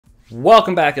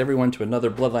Welcome back, everyone, to another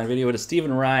Bloodline video. It is Steve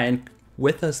and Ryan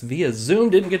with us via Zoom.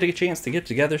 Didn't get a chance to get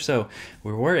together, so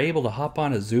we were able to hop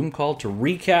on a Zoom call to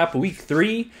recap Week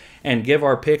 3 and give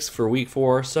our picks for Week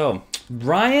 4. So,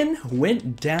 Ryan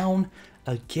went down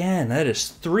again. That is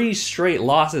 3 straight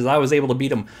losses. I was able to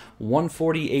beat him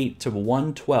 148 to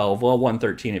 112. Well,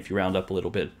 113 if you round up a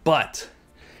little bit. But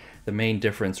the main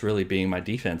difference really being my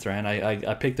defense, Ryan.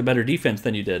 I picked a better defense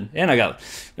than you did. And there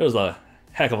was a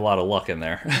heck of a lot of luck in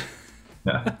there.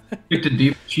 Yeah. Picked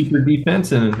a cheaper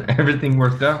defense and everything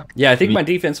worked out. Yeah, I think my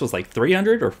defense was like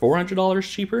 $300 or $400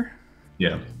 cheaper.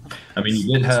 Yeah, I mean,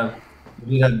 you did have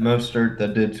Mostert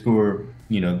that did score,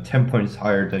 10 points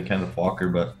higher than Kenneth Walker,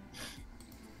 but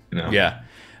yeah,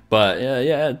 but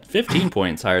yeah, 15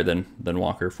 points higher than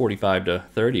Walker, 45 to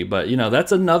 30. But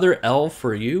that's another L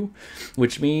for you,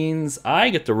 which means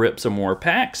I get to rip some more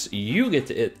packs. You get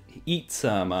to eat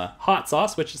some hot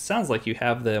sauce, which it sounds like you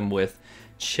have them with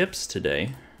chips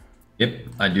today. Yep,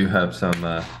 I do have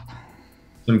some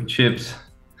chips.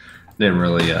 Didn't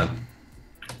really I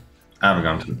haven't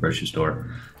gone to the grocery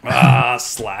store.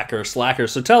 Slacker.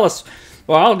 So tell us,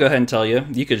 well, I'll go ahead and tell you.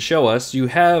 You could show us. You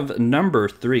have number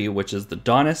 3, which is the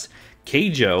Donis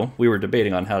Keijo. We were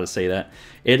debating on how to say that.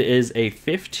 It is a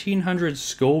 1500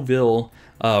 Scoville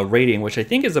rating, which I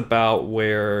think is about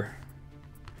where,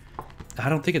 I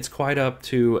don't think it's quite up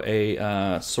to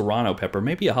a serrano pepper,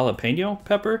 maybe a jalapeno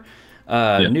pepper.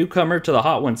 Yeah. Newcomer to the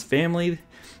Hot Ones family.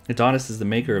 Adonis is the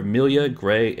maker of Amelia,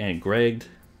 Greg, and Greg.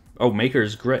 Oh,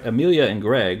 makers Amelia and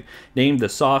Greg named the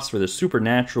sauce for the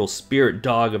supernatural spirit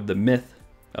dog of the myth,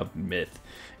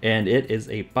 and it is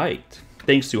a bite.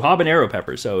 Thanks to habanero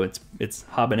pepper, so it's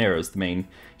habaneros, the main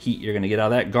heat you're going to get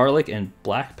out of that. Garlic and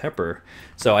black pepper.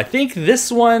 So I think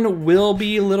this one will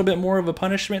be a little bit more of a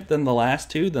punishment than the last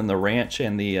two, than the ranch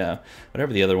and the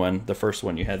whatever the other one, the first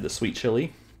one you had, the sweet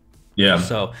chili. Yeah.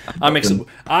 So I'm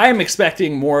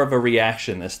expecting more of a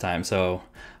reaction this time, so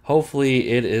hopefully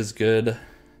it is good.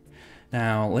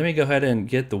 Now, let me go ahead and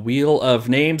get the wheel of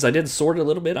names. I did sort it a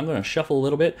little bit. I'm going to shuffle a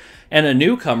little bit. And a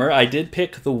newcomer, I did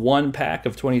pick the 1 pack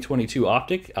of 2022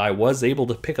 Optic. I was able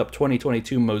to pick up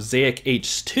 2022 Mosaic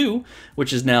H2,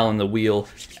 which is now in the wheel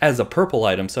as a purple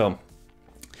item. So,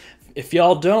 if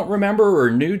y'all don't remember or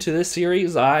are new to this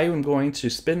series, I am going to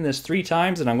spin this 3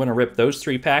 times, and I'm going to rip those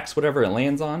 3 packs, whatever it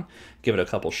lands on. Give it a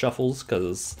couple shuffles,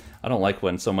 because I don't like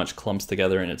when so much clumps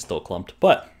together and it's still clumped.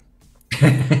 But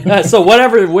so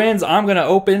whatever wins, I'm going to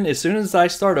open. As soon as I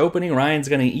start opening, Ryan's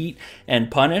going to eat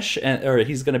and punish, or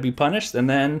he's going to be punished, and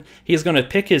then he's going to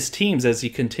pick his teams as he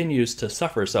continues to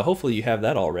suffer. So hopefully you have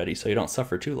that already so you don't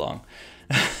suffer too long.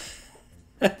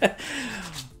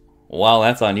 Well,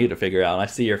 that's on you to figure out. I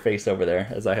see your face over there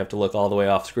as I have to look all the way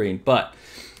off screen. But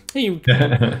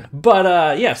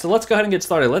yeah, so let's go ahead and get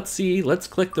started. Let's see. Let's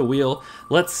click the wheel.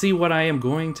 Let's see what I am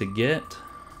going to get.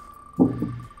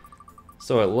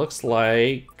 So it looks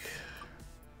like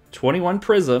 21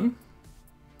 Prism.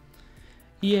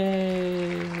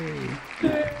 Yay!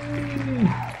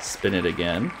 Spin it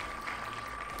again.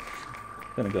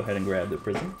 I'm gonna go ahead and grab the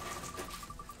Prism.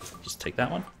 Just take that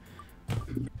one.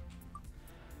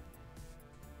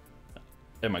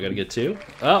 Am I gonna get 2?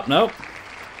 Oh, nope.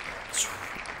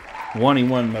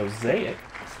 21 Mosaic.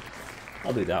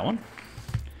 I'll do that one.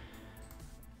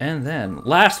 And then,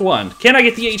 last one. Can I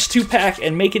get the H2 pack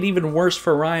and make it even worse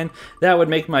for Ryan? That would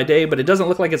make my day, but it doesn't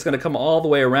look like it's going to come all the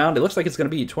way around. It looks like it's going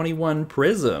to be 21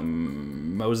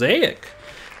 Prism. Mosaic.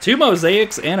 2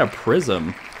 Mosaics and a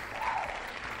Prism.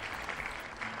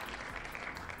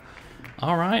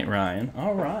 All right, Ryan.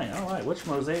 All right. Which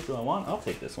Mosaic do I want? I'll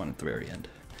take this one at the very end.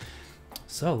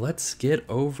 So, let's get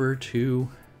over to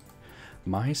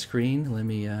my screen. Let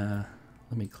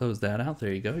me close that out.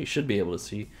 There you go. You should be able to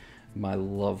see my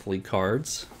lovely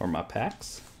cards, or my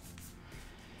packs.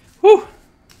 Whew!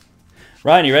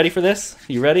 Ryan, you ready for this?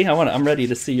 You ready? I'm ready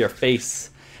to see your face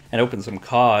and open some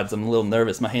cards. I'm a little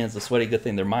nervous. My hands are sweaty. Good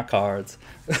thing they're my cards.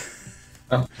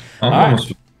 I'm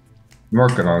almost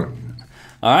working on it.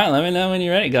 All right, let me know when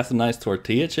you're ready. Got some nice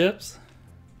tortilla chips.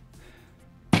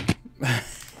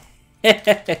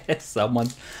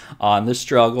 Someone's on the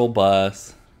struggle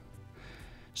bus.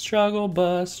 Struggle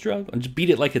bus, struggle. Just beat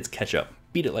it like it's ketchup.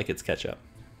 Beat it like it's ketchup.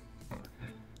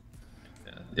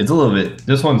 It's a little bit.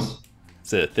 This one's.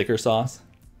 Is it a thicker sauce?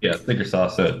 Yeah, thicker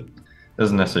sauce, so it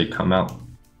doesn't necessarily come out.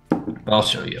 But I'll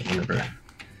show you whenever.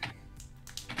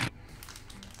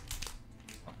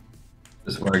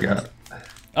 This is what I got.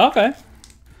 Okay.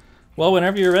 Well,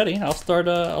 whenever you're ready, I'll start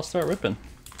ripping.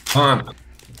 All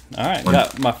right,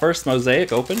 got my first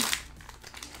Mosaic open.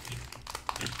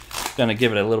 Gonna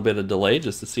give it a little bit of delay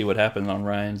just to see what happens on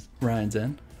Ryan's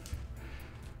end.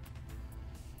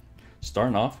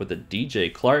 Starting off with a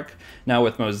DJ Clark. Now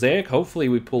with Mosaic, hopefully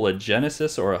we pull a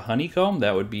Genesis or a Honeycomb.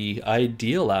 That would be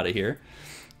ideal out of here.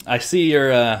 I see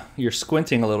you're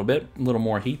squinting a little bit. A little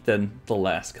more heat than the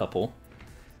last couple.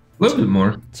 A little bit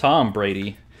more. Tom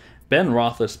Brady, Ben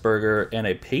Roethlisberger, and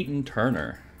a Peyton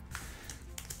Turner.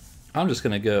 I'm just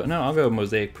going to go... No, I'll go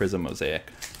Mosaic, Prism,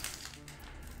 Mosaic.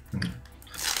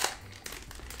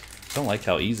 Don't like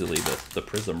how easily the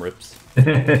Prism rips.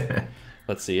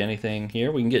 Let's see, anything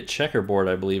here? We can get Checkerboard,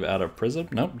 I believe, out of Prism.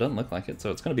 Nope, doesn't look like it,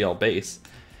 so it's going to be all base.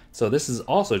 So this is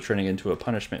also turning into a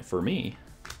punishment for me.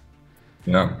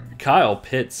 Yeah. Kyle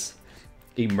Pitts,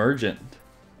 Emergent,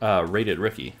 rated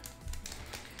rookie.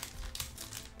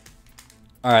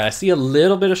 All right, I see a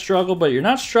little bit of struggle, but you're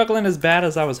not struggling as bad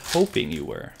as I was hoping you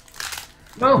were.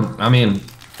 No, I mean,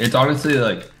 it's honestly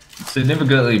like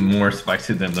significantly more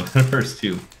spicy than the first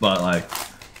two, but like,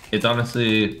 it's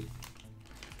honestly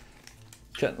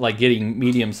like getting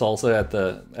medium salsa at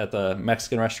the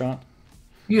Mexican restaurant.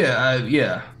 Yeah,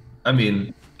 yeah. I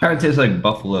mean, kind of tastes like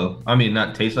buffalo. I mean,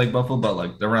 not taste like buffalo, but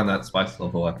like around that spice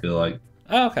level, I feel like.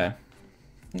 Oh, okay.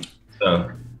 So,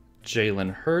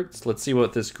 Jalen Hurts. Let's see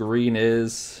what this green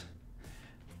is.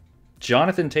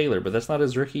 Jonathan Taylor, but that's not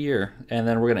his rookie year. And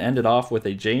then we're going to end it off with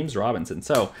a James Robinson.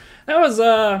 So that was,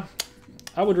 I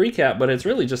would recap, but it's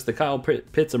really just the Kyle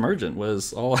Pitts Emergent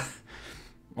was all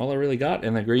I really got.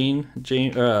 And the green,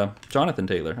 Jonathan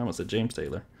Taylor. I almost said James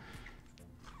Taylor.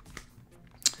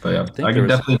 But yeah, I can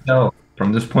definitely tell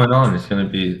from this point on, it's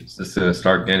going to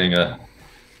start getting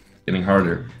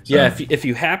harder. So. Yeah, if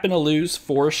you happen to lose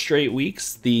 4 straight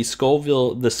weeks, the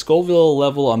Scoville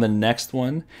level on the next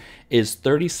one is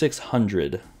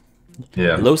 3,600.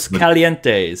 Yeah, Los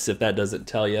Calientes, if that doesn't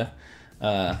tell you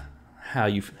how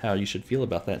you should feel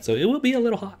about that. So it will be a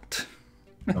little hot.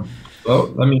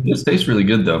 Well, I mean, this tastes really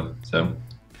good though. So.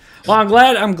 Well,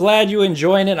 I'm glad you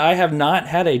enjoying it. I have not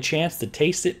had a chance to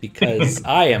taste it because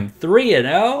I am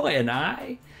 3-0, and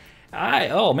I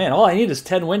oh man, all I need is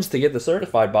 10 wins to get the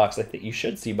certified box. I think you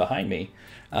should see behind me.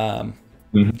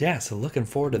 Yeah, so looking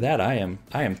forward to that. I am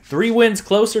 3 wins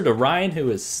closer to Ryan, who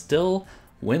is still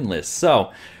winless.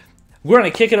 So we're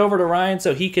gonna kick it over to Ryan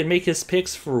so he can make his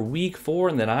picks for week 4,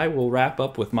 and then I will wrap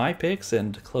up with my picks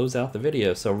and close out the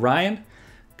video. So Ryan,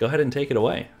 go ahead and take it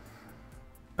away.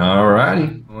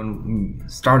 Alrighty.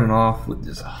 Starting off with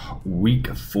this week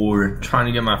 4, trying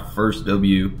to get my first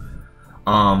W.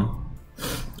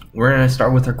 We're gonna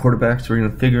start with our quarterbacks. We're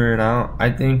gonna figure it out.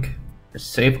 I think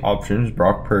safe options: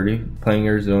 Brock Purdy playing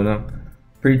Arizona,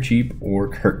 pretty cheap, or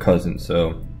Kirk Cousins.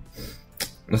 So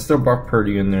let's throw Brock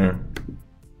Purdy in there.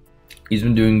 He's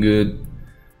been doing good.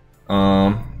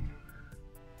 Running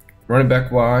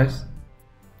back wise,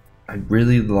 I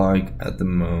really like at the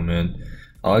moment.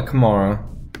 I like Kamara.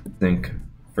 I think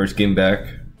first game back,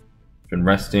 been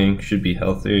resting, should be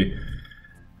healthy.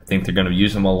 I think they're going to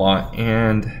use him a lot,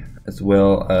 and as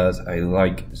well as I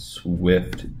like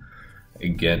Swift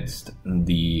against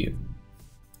the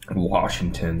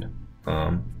Washington.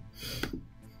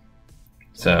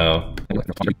 So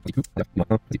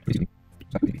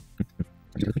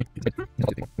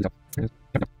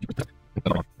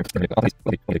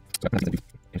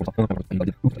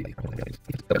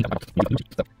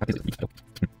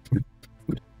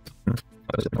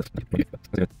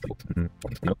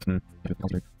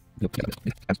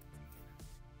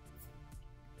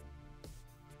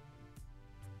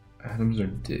Adams or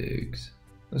Diggs?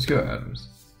 Let's go Adams.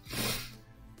 I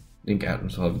think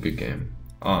Adams will have a good game.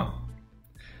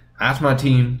 That's my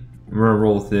team. We're gonna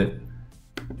roll with it.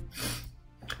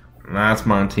 That's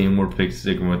my team. We're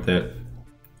sticking with it.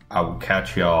 I will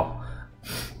catch y'all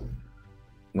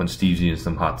when Steve's eating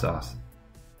some hot sauce.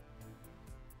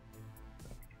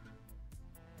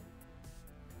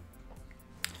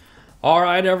 All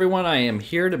right, everyone, I am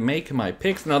here to make my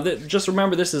picks. Now, just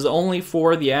remember, this is only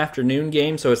for the afternoon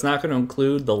game, so it's not going to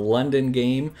include the London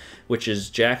game, which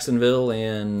is Jacksonville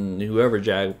and whoever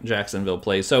Jacksonville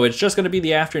plays. So it's just going to be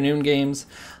the afternoon games.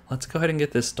 Let's go ahead and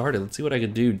get this started. Let's see what I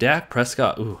can do. Dak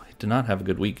Prescott, ooh, he did not have a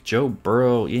good week. Joe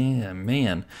Burrow, yeah,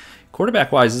 man.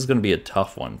 Quarterback-wise, this is going to be a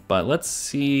tough one, but let's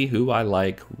see who I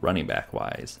like running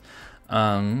back-wise.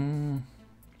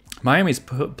 Miami's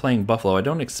playing Buffalo. I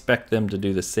don't expect them to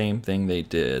do the same thing they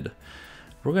did.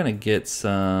 We're going to get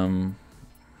some...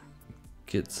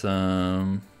 You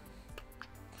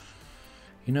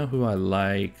know who I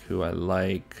like?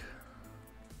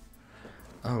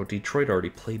 Oh, Detroit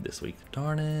already played this week.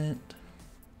 Darn it.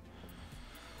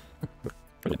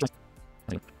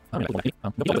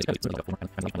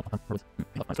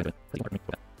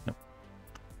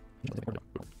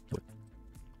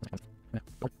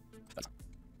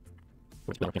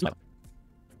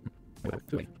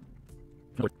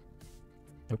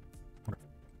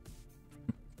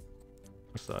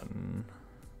 Sutton.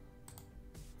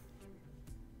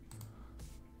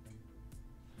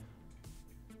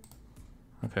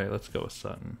 Okay, let's go with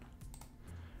Sutton.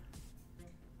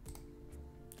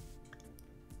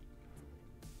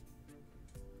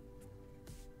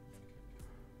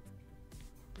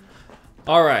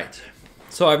 All right,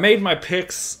 so I made my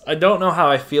picks. I don't know how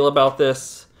I feel about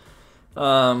this.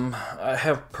 I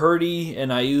have Purdy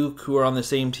and Ayuk who are on the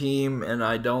same team, and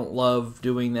I don't love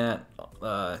doing that.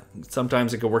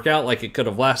 Sometimes it could work out like it could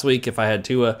have last week if I had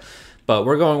Tua, but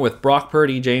we're going with Brock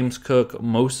Purdy, James Cook,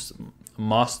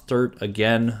 Mostert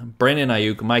again, Brandon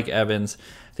Ayuk, Mike Evans.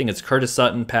 I think it's Curtis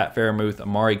Sutton, Pat Fairmouth,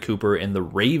 Amari Cooper, and the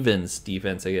Ravens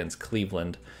defense against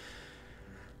Cleveland.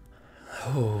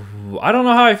 Oh, I don't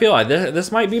know how I feel.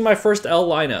 This might be my first L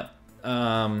lineup.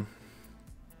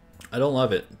 I don't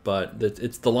love it, but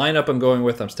it's the lineup I'm going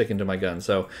with. I'm sticking to my gun.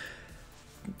 So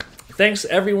thanks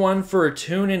everyone for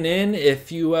tuning in.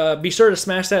 If you be sure to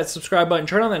smash that subscribe button,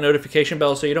 turn on that notification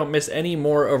bell so you don't miss any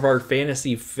more of our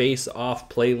fantasy face-off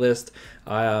playlist.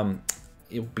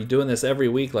 You'll be doing this every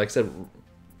week. Like I said,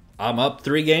 I'm up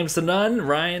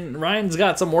 3-0. Ryan's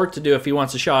got some work to do if he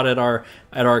wants a shot at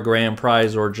our grand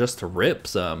prize or just to rip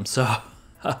some. So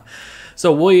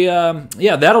so we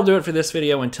yeah, that'll do it for this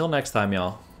video. Until next time,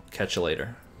 y'all. Catch you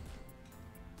later.